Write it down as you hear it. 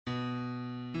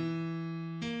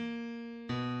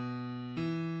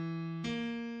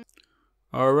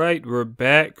Alright, we're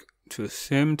back to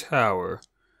SimTower.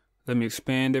 Let me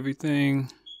expand everything.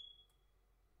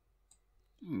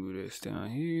 Move this down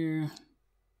here.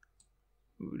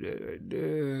 Move that right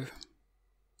there.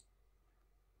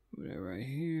 Move that right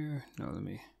here. No, let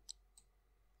me.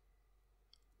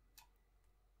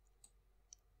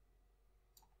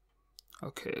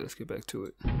 Okay, let's get back to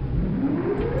it.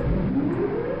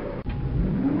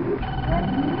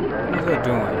 What's that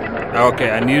doing?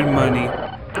 Okay, I need money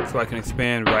so I can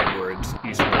expand rightwards,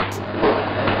 eastwards.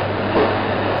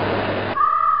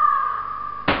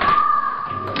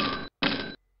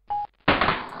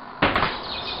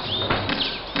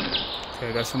 Okay,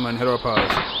 I got some money. How do I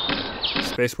pause?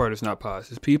 Spacebar does not pause.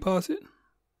 Does P pause it?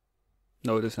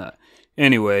 No, it does not.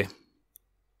 Anyway.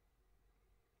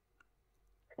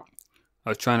 I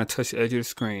was trying to touch the edge of the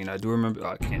screen. I do remember.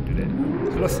 Oh, I can't do that.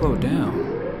 So let's slow it down.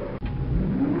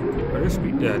 Where is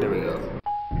speed? Yeah, there we go.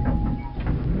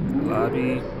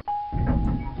 Lobby.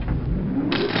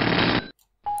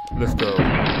 Let's go.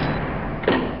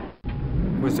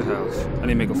 Where's the house? I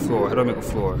need to make a floor. How do I make a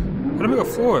floor? How do I make a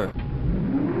floor?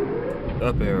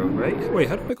 Up arrow, right? Wait,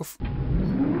 how do I make a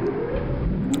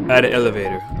add an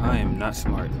elevator. I am not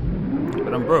smart.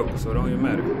 But I'm broke, so it don't even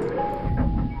matter.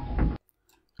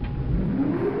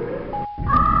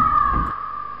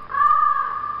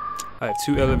 I have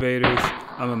 2 elevators.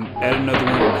 I'm gonna add another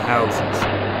one in the houses.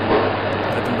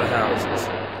 Nothing but houses.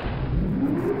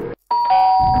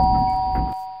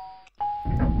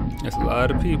 That's a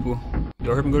lot of people.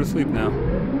 Y'all heard me go to sleep now.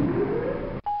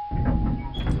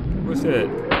 What's that?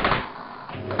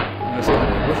 What's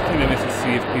the thing that makes you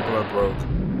see if people are broke?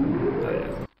 Oh yeah.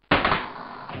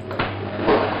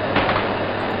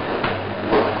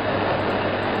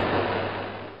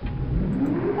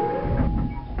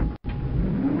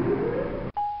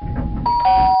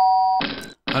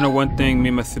 I know one thing me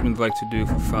and my siblings like to do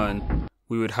for fun.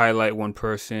 We would highlight one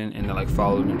person and then like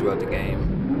follow them throughout the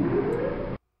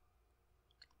game.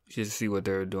 Just to see what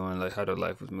they were doing, like how their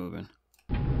life was moving.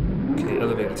 Okay,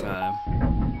 elevator time.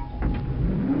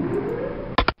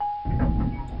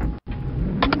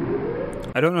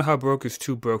 I don't know how broke is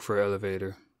too broke for an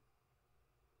elevator.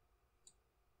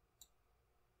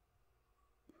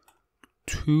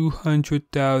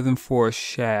 200,000 for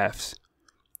shafts.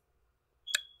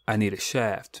 I need a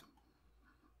shaft.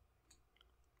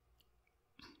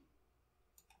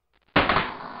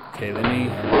 Okay, let me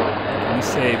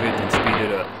save it and speed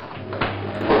it up.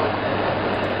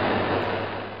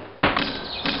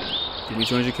 Give me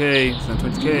 200K. It's not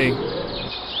 20K.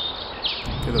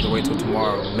 Cause I have to wait till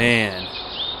tomorrow. Man,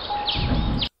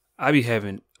 I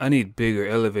need bigger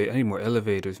elevator. I need more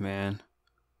elevators, man.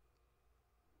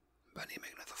 But I need to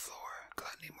make another floor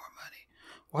because I need more money.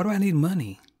 Why do I need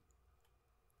money?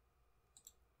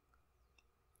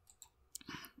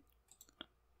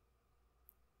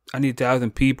 I need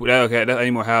 1,000 people. Okay, I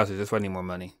need more houses. That's why I need more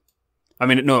money. I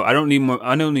mean, no, I don't need more.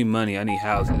 I don't need money. I need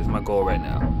houses. That's my goal right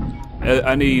now.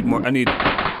 I need more. I need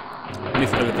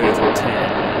elevators of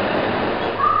 10.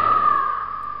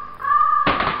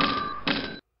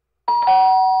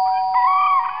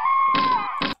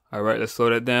 All right, let's slow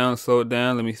that down. Slow it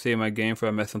down. Let me save my game before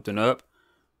I mess something up.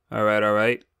 All right, all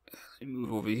right. Let me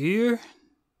move over here.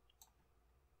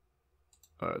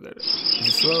 Oh, is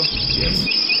it slow? Yes.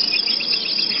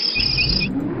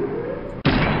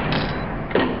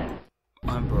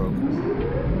 I'm broke.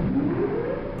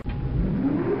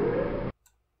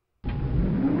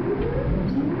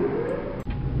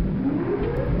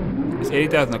 It's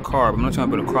 80,000 a car, but I'm not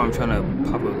trying to build a car. I'm trying to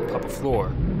pop a floor.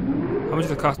 How much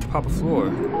does it cost to pop a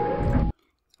floor?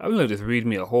 I would let this read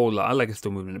me a whole lot. I like it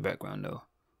still moving in the background though.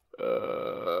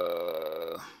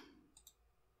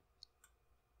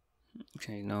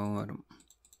 Okay, no, I don't.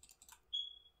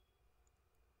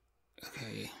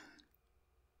 Okay.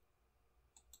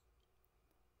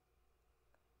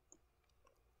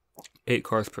 Eight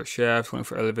cars per shaft,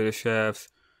 24 elevator shafts,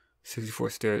 64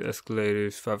 stairs,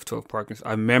 escalators, 512 parking.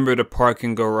 I remember the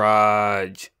parking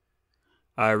garage.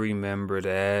 I remember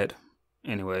that.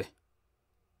 Anyway.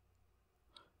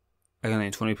 I got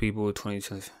like 20 people, 20.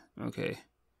 Okay.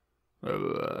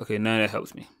 Okay, now that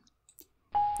helps me.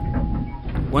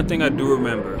 One thing I do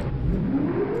remember.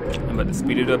 I'm about to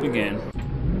speed it up again.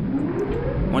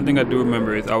 One thing I do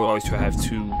remember is I would always try to have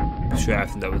 2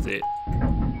 shafts and that was it.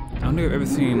 I don't think I've ever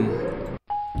seen.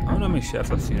 I don't know how many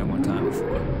shafts I've seen at one time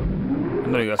before. I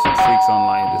know they got some freaks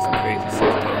online that do some crazy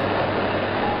stuff though.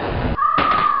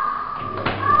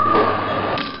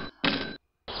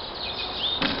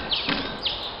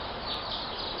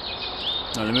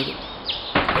 Unlimited.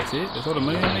 That's it? That's all the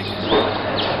money I'm making?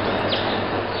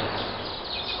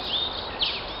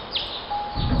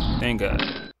 Thank God.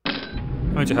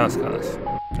 How much a house cost?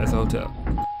 That's a hotel.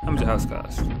 How much a house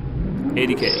cost?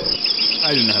 80K.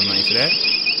 I do not have money for that.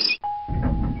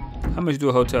 How much do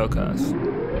a hotel cost?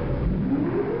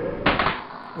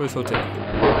 Where's hotel?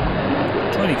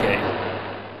 20K.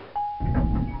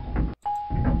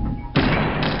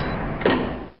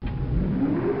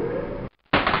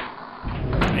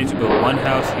 I need to build one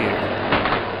house here.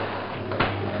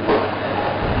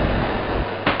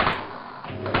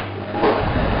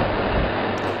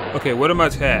 Okay, what are my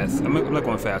tasks? I'm not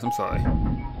going fast, I'm sorry.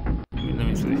 Let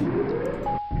me see.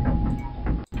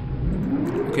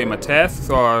 Okay, my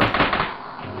tasks are...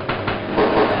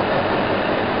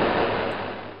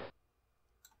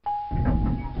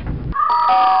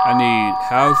 I need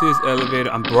houses, elevator.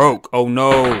 I'm broke. Oh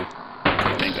no.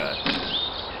 Okay, thank God.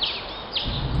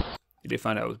 If they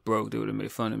find out I was broke, they would have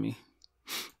made fun of me.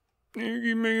 They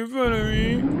keep making fun of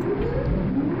me.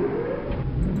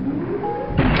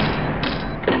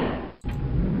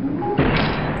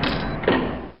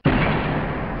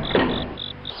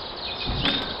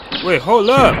 Wait, hold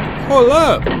up. Hold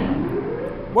up.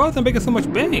 Why was I making so much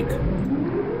bank?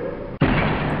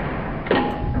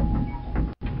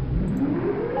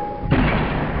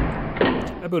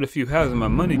 I built a few houses and my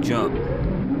money jumped.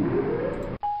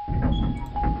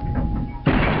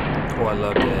 Oh, I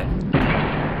love that.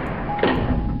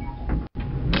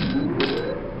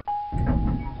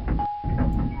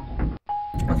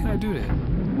 Why can't I do that?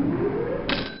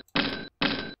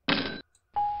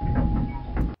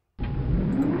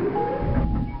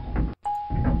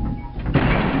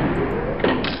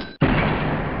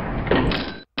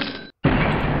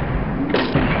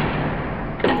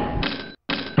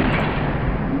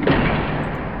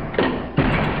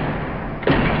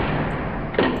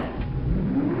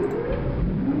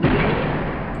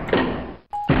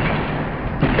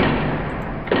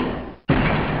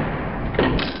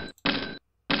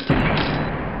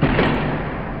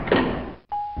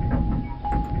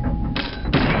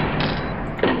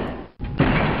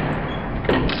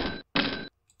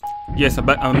 Yes, I'm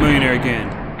a millionaire again.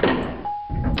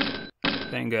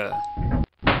 Thank God.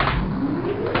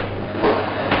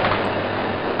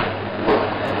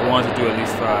 I wanted to do at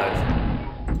least 5.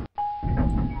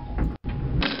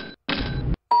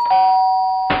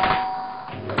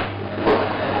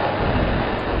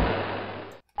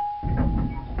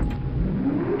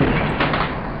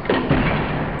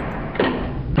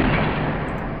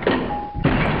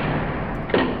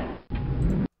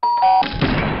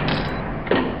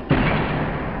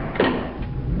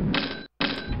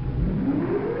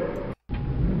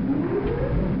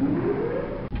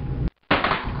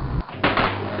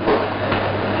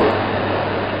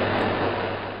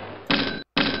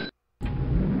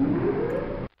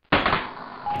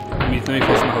 Let me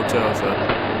finish my hotels up.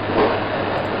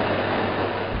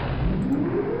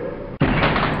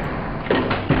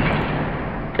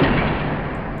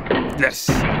 Yes!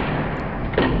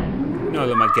 Now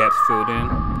let my gaps filled in.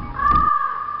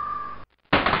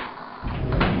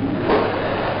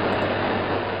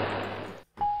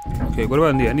 Okay, what do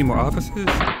I need? I need more offices? Or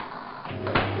do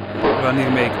I need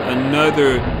to make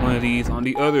another one of these on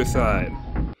the other side?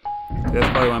 That's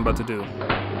probably what I'm about to do.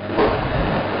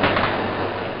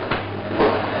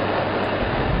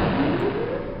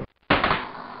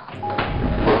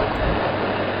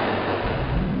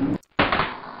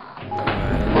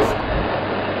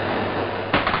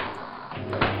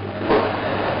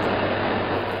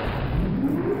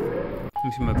 Let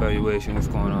me see my valuation, what's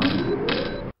going on.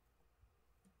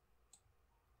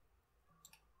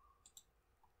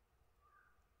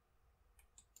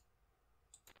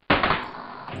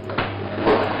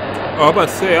 Oh, I'm about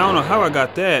to say, I don't know how I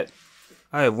got that.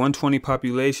 I have 120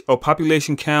 population. Oh,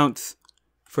 population counts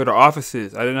for the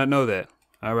offices. I did not know that.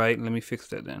 All right, let me fix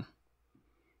that then.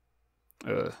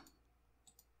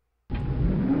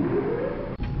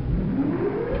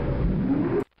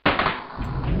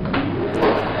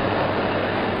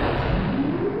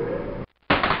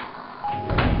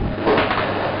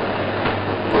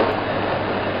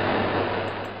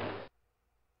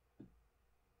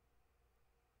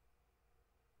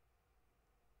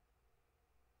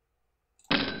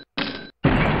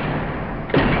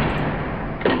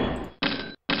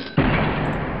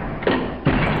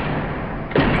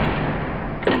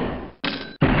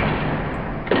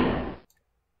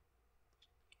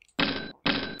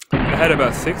 I had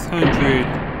about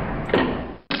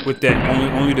 600 with that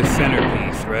only the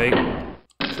centerpiece, right?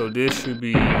 So this should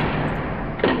be oh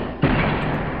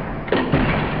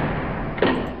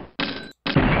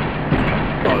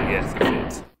yes, it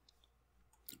fits.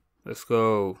 Let's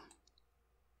go.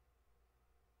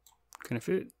 Can it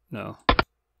fit? No.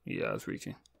 Yeah, I was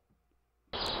reaching.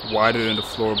 wider than the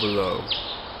floor below.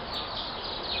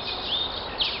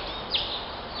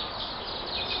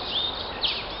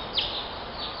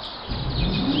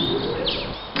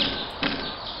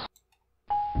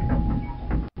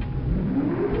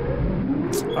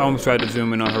 I almost tried to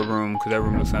zoom in on her room because that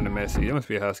room looks kind of messy. There must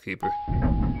be a housekeeper.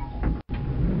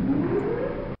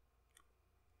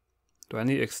 Do I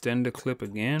need to extend the clip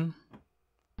again?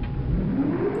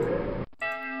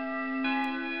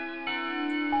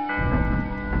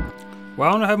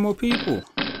 Why don't I have more people?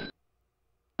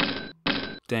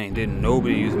 Dang, didn't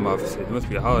nobody use my offices. It must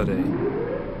be a holiday.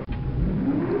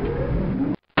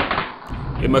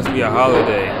 It must be a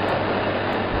holiday.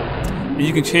 And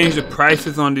you can change the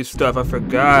prices on this stuff. I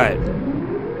forgot.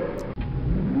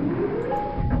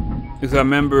 Because I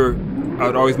remember I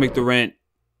would always make the rent.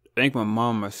 I think my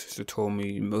mom and my sister told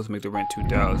me most make the rent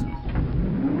 $2,000.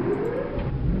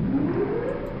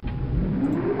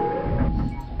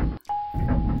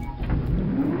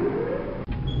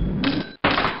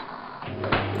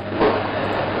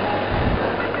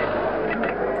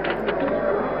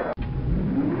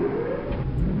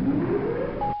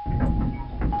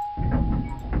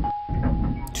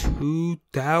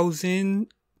 $2,000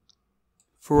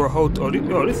 for a hotel.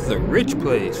 Oh, this is a rich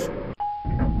place.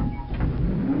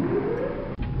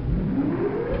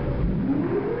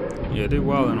 Yeah, they're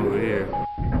wilding over here.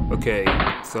 Okay,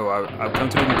 so I've come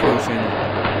to the conclusion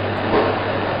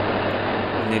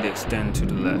I need to extend to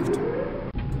the left.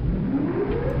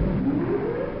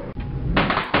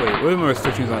 Wait, what are my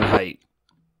restrictions on height?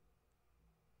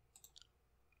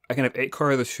 I can have 8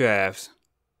 cars or shafts.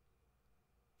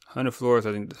 100 floors,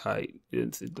 I think the height.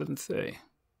 It doesn't say.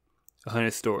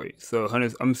 100 stories. So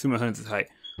 100, I'm assuming 100 is height.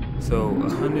 So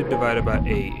 100 divided by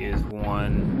 8 is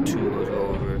 1, 2 goes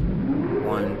over.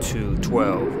 1, 2,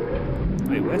 12.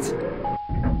 Wait, what?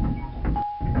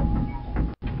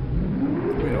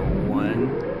 You know,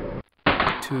 1,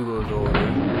 2 goes over.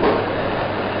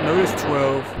 No, there's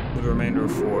 12 with a remainder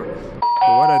of 4.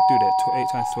 But why did I do that? 8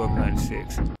 times 12 is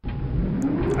 96.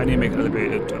 I need to make an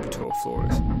elevator up to 12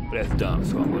 floors. But that's dumb,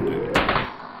 so I'm going to do it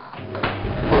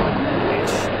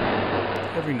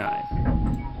every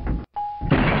 9.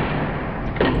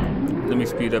 Let me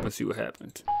speed up and see what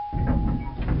happens.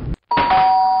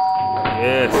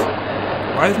 Yes.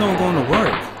 Why is no one going to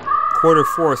work?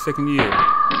 Q4, second year.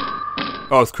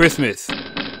 Oh, it's Christmas.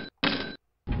 I'm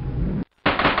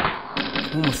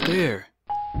almost there.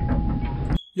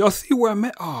 Y'all see where I'm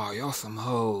at? Oh, y'all some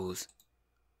hoes.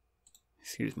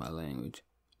 Excuse my language.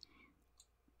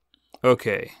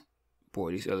 Okay.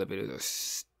 Boy, these elevators are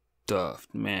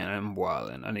stuffed. Man, I'm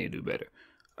wildin'. I need to do better.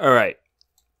 Alright.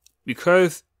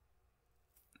 Because...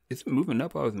 Is it moving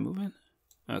up while I was moving?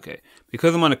 Okay.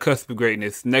 Because I'm on the cusp of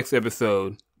greatness, next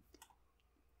episode...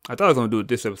 I thought I was going to do it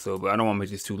this episode, but I don't want to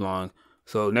make this too long.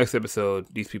 So, next episode,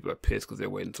 these people are pissed because they're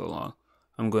waiting so long.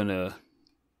 I'm going to...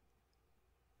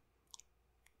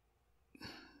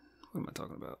 What am I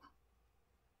talking about?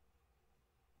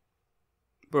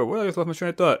 Bro, what? I just lost my train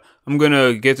of thought. I'm going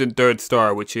to get the 3rd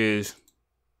star, which is...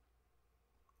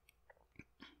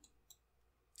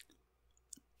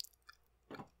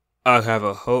 I have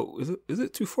a is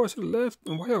it too far to the left?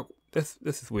 And why? This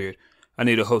is weird. I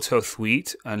need a hotel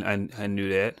suite. I knew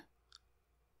that.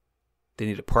 They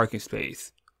need a parking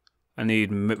space. I need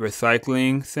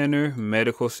recycling center,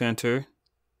 medical center.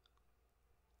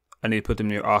 I need to put them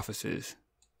near offices.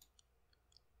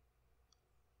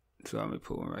 So I'm gonna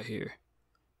put one right here.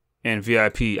 And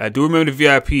VIP. I do remember the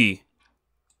VIP.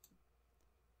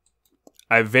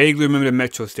 I vaguely remember the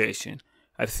metro station.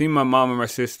 I've seen my mom and my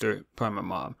sister, probably my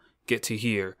mom, get to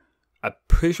here. I'm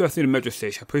pretty sure I've seen the metro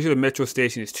station. I'm pretty sure the metro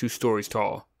station is 2 stories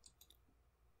tall.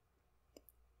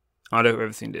 I don't know if I've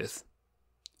ever seen this.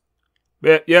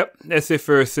 But yep, that's it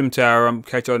for SimTower. I'm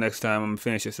catch y'all next time. I'm gonna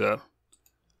finish this up.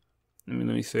 Let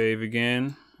me save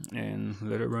again and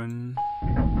let it run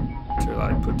until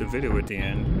I put the video at the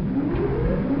end.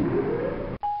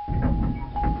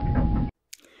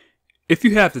 If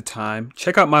you have the time,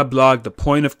 check out my blog, The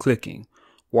Point of Clicking,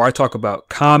 where I talk about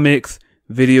comics,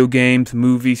 video games,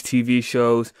 movies, TV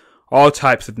shows, all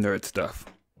types of nerd stuff.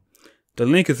 The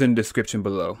link is in the description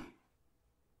below.